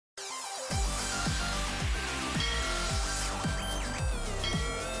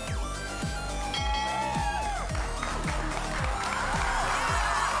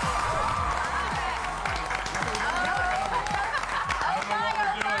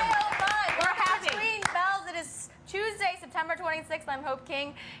6th. I'm Hope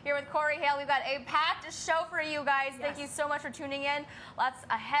King here with Corey Hale. We've got a packed show for you guys. Thank you so much for tuning in. Lots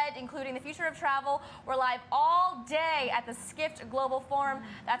ahead, including the future of travel. We're live all day at the Skift Global Forum.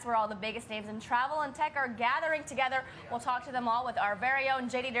 That's where all the biggest names in travel and tech are gathering together. We'll talk to them all with our very own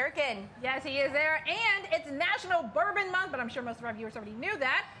JD Durkin. Yes, he is there. And it's National Bourbon Month, but I'm sure most of our viewers already knew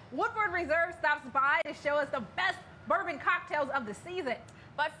that. Woodford Reserve stops by to show us the best bourbon cocktails of the season.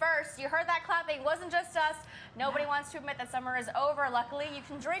 But first, you heard that clapping. It wasn't just us. Nobody wants to admit that summer is over. Luckily, you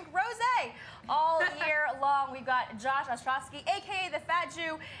can drink rosé all year long. We've got Josh Ostrowski, a.k.a. the Fat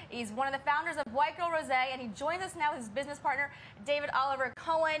Jew. He's one of the founders of White Girl Rosé, and he joins us now with his business partner, David Oliver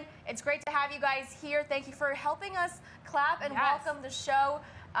Cohen. It's great to have you guys here. Thank you for helping us clap and welcome the show.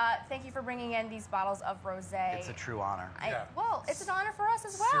 Thank you for bringing in these bottles of rosé. It's a true honor. Well, it's an honor for us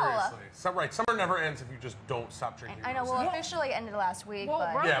as well. Seriously. Right. Summer never ends if you just don't stop drinking. I know. Well, officially ended last week. Well,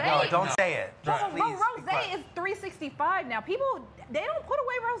 but... rosé, don't say it. Rosé is $3.65 now. People, they don't put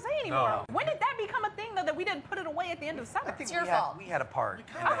away rosé anymore. No. When did that become a thing, though, that we didn't put it away at the end of summer? It's your fault. We had a part. We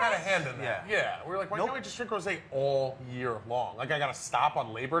kind of had a hand in that. Yeah. We were like, why can't we just drink rosé all year long? Like, I got to stop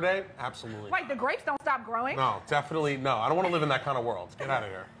on Labor Day? Absolutely. Right, the grapes don't stop growing. No, definitely no. I don't want to live in that kind of world. Get out of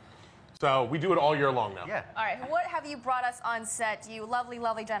here. So we do it all year long now. Yeah. All right. What have you brought us on set, you lovely,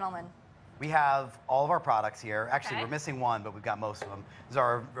 lovely gentlemen? We have all of our products here. Actually, we're missing one, but we've got most of them. This is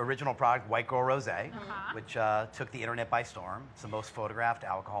our original product, White Girl Rosé, which took the internet by storm. It's the most photographed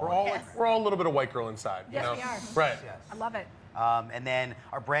alcohol. We're all a little bit of white girl inside. Yes, you know? we are. Right. Yes. I love it. And then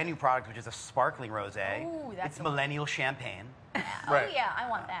our brand new product, which is a sparkling rosé. Ooh, that's it's millennial champagne. Oh, yeah, I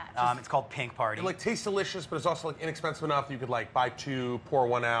want that. It's called Pink Party. It like tastes delicious, but it's also like inexpensive enough that you could like buy two, pour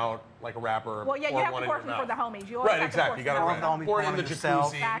one out like a wrapper. Well, yeah, you pour have one to in pour your some mouth. for the homies. You always Right, have exactly. You to pour got some. to pour it in the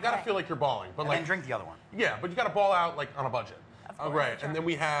yourself. jacuzzi. You got to feel like you're balling, but and like then drink the other one. Yeah, but you got to ball out like on a budget. Right, and then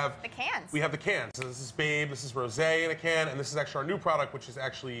we have the cans. We have the cans. So this is Babe, this is Rosé in a can, and this is actually our new product, which is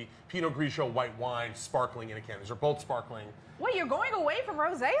actually Pinot Grigio white wine sparkling in a can. These are both sparkling. Wait, you're going away from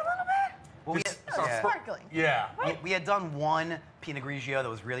rosé a little bit? Well, Sparkling. Yeah. We had done one Pinot Grigio that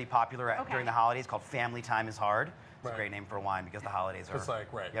was really popular during the holidays called Family Time is Hard. It's a great name for a wine because the holidays are... It's like,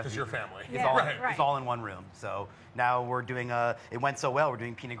 because you're family. It's all in one room. So now we're doing it went so well, we're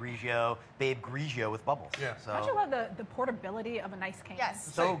doing Pinot Grigio, Babe Grigio with bubbles. Yeah. So Don't you love the portability of a nice can?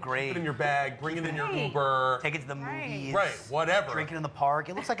 Yes. so great. Keep it in your bag, bring it in your Uber. Take it to the movies. Right, whatever. Drink it in the park.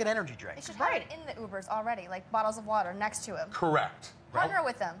 It looks like an energy drink. They should have it in the Ubers already, like bottles of water next to them. Correct. Partner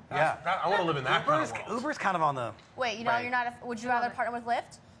with them. Yeah. I want to live in that kind of world. Uber's kind of on the... Wait, you know, you're not. Would you rather partner with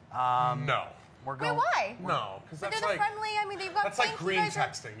Lyft? No. We're Wait, going... why? No, because But that's they're like... friendly. I mean, they've got. That's like things, green you guys are-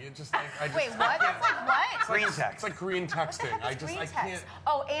 texting. You just like... Wait, what? That's like what? Green text. It's like green texting. What the heck is I green can't... text?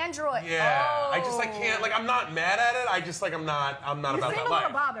 Oh, Android. Yeah, Oh. I can't. Like, I'm not mad at it. I just like I'm not about You that seem a life.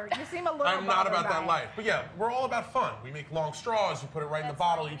 little bothered. You seem a little I'm not about bothered that by life. But yeah, we're all about fun. We make long straws. You put it right in the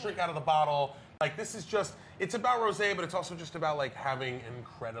bottle. You drink out of the bottle. Like, this is just, it's about rosé, but it's also just about like having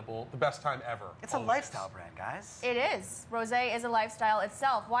the best time ever. It's a lifestyle brand, guys. It is. Rosé is a lifestyle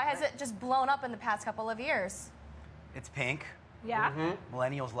itself. Why has it just blown up in the past couple of years? It's pink. Yeah.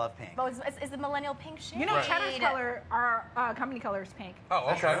 Millennials love pink. But it's the millennial pink shade. You know, Cheddar's color, our company color is pink.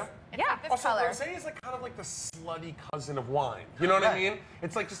 Oh, okay. It's like this Also, color. rosé is like kind of like the slutty cousin of wine. You know what I mean?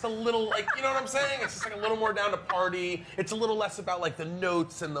 It's like just a little, like, you know what I'm saying? It's just like a little more down to party. It's a little less about like the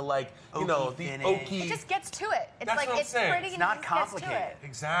notes and the like, you know, the oaky. It just gets to it. It's That's like what I'm it's saying. pretty It's and not it just gets to complicated. it.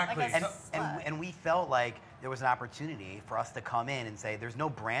 Exactly. Like a And we felt like there was an opportunity for us to come in and say there's no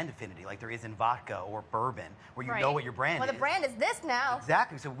brand affinity like there is in vodka or bourbon where you know what your brand is. Well, the brand is this now.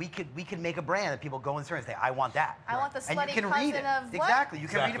 Exactly. So we could make a brand that people go in store and say, I want that. I want the and slutty you can read cousin it. of what? Exactly. You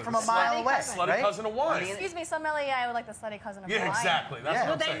can read it from a The mile slutty away. cousin. Slutty right? cousin of wine. Excuse me, sommelier, I would like the slutty cousin of wine. Yeah, exactly. That's Yeah.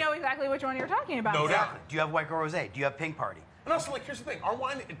 what I'm They saying. know exactly which one you're talking about. No doubt. Do you have White Girl Rosé? Do you have Pink Party? And also, like, here's the thing. Our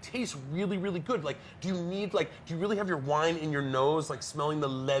wine, it tastes really, really good. Like, do you really have your wine in your nose, like, smelling the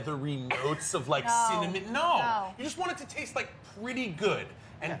leathery notes of, like, cinnamon? No. You just want it to taste, like, pretty good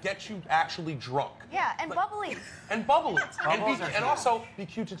and get you actually drunk. Yeah, and bubbly. And bubbly. Bubbles and also be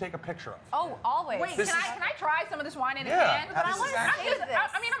cute to take a picture of. Oh, always. Wait, can I try some of this wine in a Yeah. can? But I want to save this.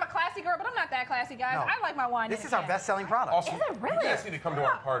 I mean, I'm a classy girl, but I'm not that classy, guys. No. I like my wine This in is a our can. best-selling product. Also, Is it really? you guys need to come to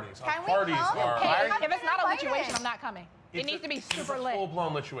our parties. Can Our we parties come? are... Hey, If it's not a invited. lituation, I'm not coming. It needs to be super lit.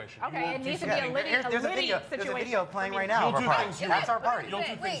 Full-blown lituation. Okay, it needs to be a litty There's a video situation. playing right now of our do party. things you That's our party. You'll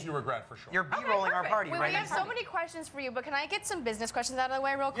do things you regret, for sure. You're B-rolling our perfect. party Wait, right we have now. so many questions for you, but can I get some business questions out of the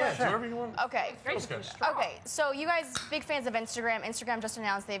way real quick? Yeah, do whatever you want. Okay. Feels good. Okay, so you guys, big fans of Instagram. Instagram just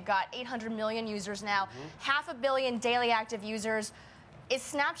announced they've got 800 million users now, 500 million daily active users. is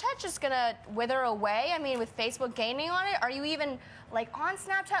Snapchat just gonna wither away? I mean, with Facebook gaining on it, are you even like on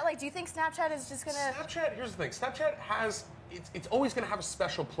Snapchat? Like, do you think Snapchat is just gonna? Snapchat. Here's the thing. Snapchat has. It's always going to have a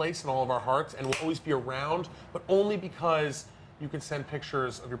special place in all of our hearts and will always be around, but only because you can send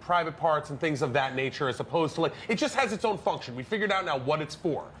pictures of your private parts and things of that nature, as opposed to like, it just has its own function. We figured out now what it's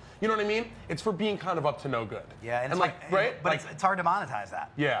for. You know what I mean? It's for being kind of up to no good. Yeah, and like, right? But like, it's hard to monetize that.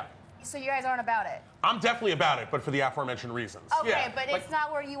 Yeah. So you guys aren't about it? I'm definitely about it, but for the aforementioned reasons. Okay, yeah, but like, it's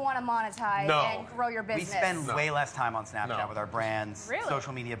not where you want to monetize and grow your business. We spend way less time on Snapchat with our brands, Really?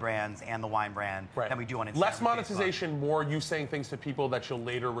 social media brands, and the wine brand than we do on Instagram. Less monetization, more you saying things to people that you'll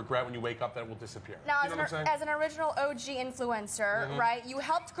later regret when you wake up that will disappear. Now, you know as an original OG influencer, right, you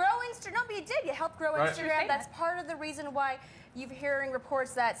helped grow Instagram. No, but you did. You helped grow Instagram. That's part of the reason why you're hearing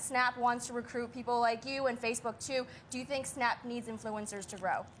reports that Snap wants to recruit people like you and Facebook too. Do you think Snap needs influencers to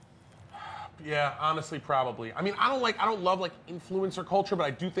grow? Yeah, honestly, probably. I mean, I don't love like influencer culture, but I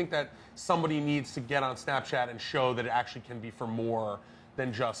do think that somebody needs to get on Snapchat and show that it actually can be for more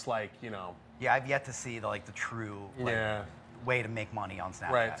than just like, you know. Yeah, I've yet to see the true way to make money on Snapchat.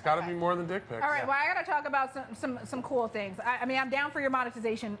 Right, it's got to be more than dick pics. All right, well, I got to talk about some cool things. I mean, I'm down for your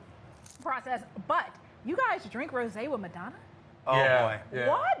monetization process, but you guys drink rosé with Madonna? Oh, boy. Yeah.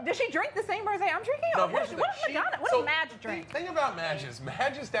 What? Does she drink the same rosé I'm drinking? No, What does Madonna? What does Madge drink? The thing about Madge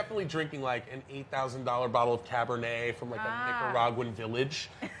is definitely drinking like an $8,000 bottle of Cabernet from like a Nicaraguan village.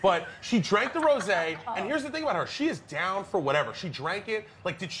 But she drank the rosé, and here's the thing about her: she is down for whatever. She drank it.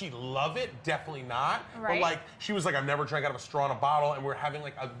 Like, did she love it? Definitely not. Right. But like, she was like, I've never drank out of a straw in a bottle, and we're having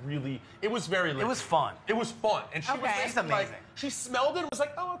like a really. It was very. It was fun. It was fun, and she was She's just, amazing. like, she smelled it and was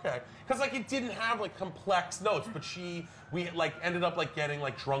like, oh, okay, because like it didn't have like complex notes, but we like ended up like getting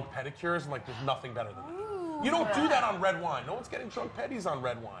like drunk pedicures, and like there's nothing better than that. You don't do that on red wine. No one's getting drunk pedis on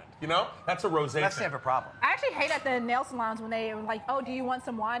red wine. You know, that's a rosé. Unless they have a problem. I actually hate at the nail salons when they were like, "Oh, do you want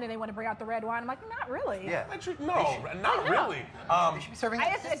some wine?" and they want to bring out the red wine. I'm like, not really. Yeah. No, not really. They should be serving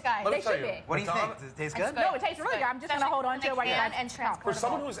It's it. guy. Let me They tell should you. be. What do you think? Does it taste good? No, it tastes really good. I'm just gonna hold on to it while you guys and talk. transport. For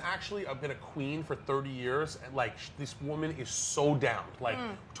someone who's actually been a queen for 30 years, and like this woman is so down, like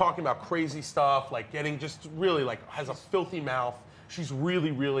talking about crazy stuff, like getting just really like has a filthy mouth. She's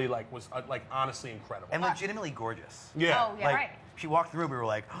really, really like was like honestly incredible. And legitimately gorgeous. Yeah. Oh, yeah. Like, Right. she walked through, we were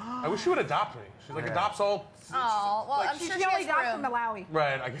like, I wish she would adopt me. She's like adopts all. Oh, well, like, I'm sure She she only has got room. from Malawi.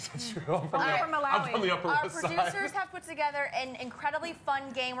 Right, I guess that's true. I'm from, from Malawi. I'm from the Upper Our West Side. producers have put together an incredibly fun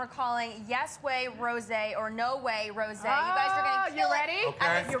game we're calling Yes Way Rosé or No Way Rosé. You guys are going to you kill ready? it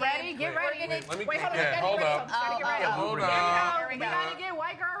at this You game. ready? Get ready. Let me Wait, hold on. yeah, hold up. Gotta get ready. Hold Here we up. go. We gotta get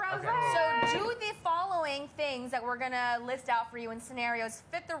white girl rosé. So do the following things that we're going to list out for you in scenarios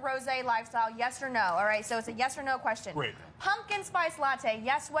fit the rosé lifestyle, yes or no. All right, so it's a yes or no question. Great. Pumpkin spice latte,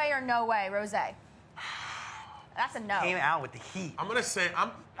 yes way or no way rosé? That's a no. came out with the heat. I'm gonna say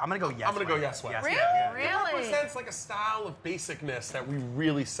I'm gonna go yes. I'm gonna go yes way. Yes. Really? Yeah. It Really? represents like a style of basicness that we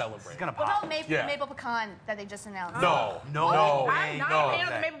really celebrate. It's gonna What pop. about maple pecan that they just announced? No, No no, way. I'm not no. a fan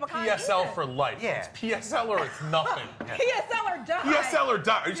of the maple pecan PSL either. for life. Yeah. It's PSL or it's nothing. PSL or die. PSL or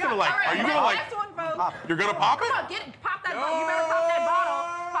die. Are you just gonna like? All right, Are you now gonna like? Next one, folks. Pop. You're gonna pop it? Come on, get it. Pop that bottle. You better pop that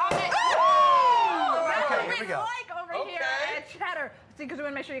bottle. Pop it. That's Okay, what here we we go. like over here at Cheddar. See, because we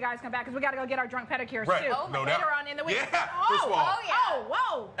want to make sure you guys come back, because we got to go get our drunk pedicures, Right. too. Oh, no Later doubt. on in the week. Yeah, first of all. Oh, yeah. Oh,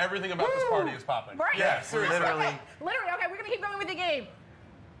 whoa. Everything about this party is popping. Right. Yeah, seriously. Literally. Literally. Okay, we're going to keep going with the game.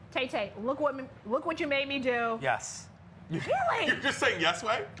 Tay, look what you made me do. Yes. Really? You're just saying yes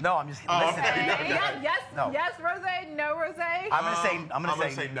way? No, I'm just Oh, listening. okay. Hey, yes, No. yes, rosé, no rosé. I'm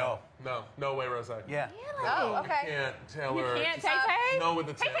gonna say no. No way, Rose. Yeah. Oh, okay. Can't, Taylor. You can't, just- Tay? No with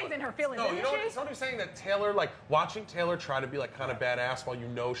the Taylor. Tay-Tay's in her feelings, No, isn't you know she? what? Somebody's saying that Taylor, like, watching Taylor try to be, like, kind of badass while you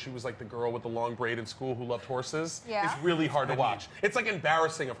know she was, like, the girl with the long braid in school who loved horses Yeah. is really hard to watch. It's, like,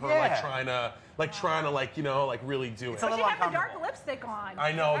 embarrassing of her, Yeah. like, trying to, like, you know, like, really do It's it. a But she little had the dark uncomfortable. lipstick on.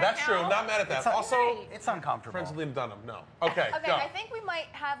 I know, Right that's true. now. Not mad at that. It's un- Also, Right. It's uncomfortable. friends with Lena Dunham. No. Okay, Okay, go. I think we might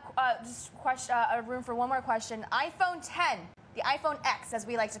have just a room for one more question. iPhone 10, the iPhone X, as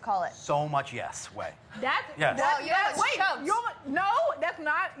we like to call it. So much yes way. That, Yes. that, Well, you almost wait, choked. no, that's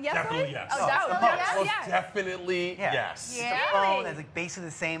not yes. Definitely way? yes. Oh, definitely yes? Most yes. definitely Yeah. yes. Yeah. Phone that's like basically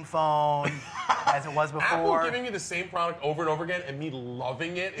the same phone as it was Apple before. giving me the same product over and over again and me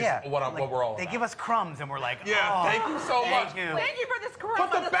loving it is Yeah. what like, we're all They about. give us crumbs and we're like, Yeah, oh, thank you so much. Thank you. Thank you for this crumb.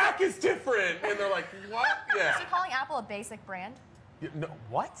 But the back is different. And they're like, what? Yeah. Is he calling Apple a basic brand? No.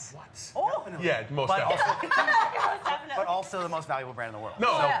 What? What? Oh, Yeah, most But definitely. But also the most valuable brand in the world.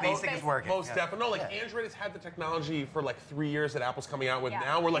 No, so yeah. basic is working. Most Yeah. definitely. No, like Yeah. Android has had the technology for like 3 years that Apple's coming out with. Yeah.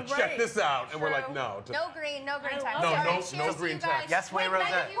 Now we're like, check Right. this out. And we're like, True. no. No green time. No, All no- right, cheers no to green you guys. time. Yes way, Wait, Rose.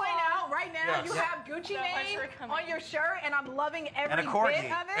 let me point out, right now you have Gucci Mane on your shirt, and I'm loving every bit of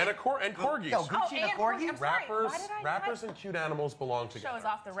it. And corgis. Yo, Gucci and a corgi? I'm sorry. Rappers and cute animals belong together. Show is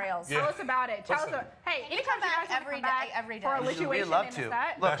off the rails. Tell us about it. Tell us. Hey, anytime you guys want to come back every day. for a lituation We'd love in to. the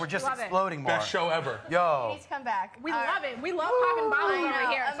set, Look, we're just exploding more. Best show ever. You Yo. need to come back. we love it. We love popping bottles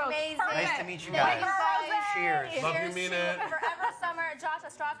over here. So Amazing. it's perfect. Nice to meet you guys. Cheers. Love you, Cheers mean to it. Forever Summer, Josh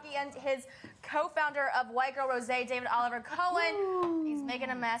Ostrovsky and his co-founder of White Girl Rosé, David Oliver Cohen. He's making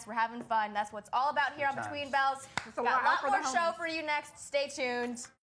a mess. We're having fun. That's what's all about here on Between Bells. a Got lot a lot for more the show homies. for you next. Stay tuned.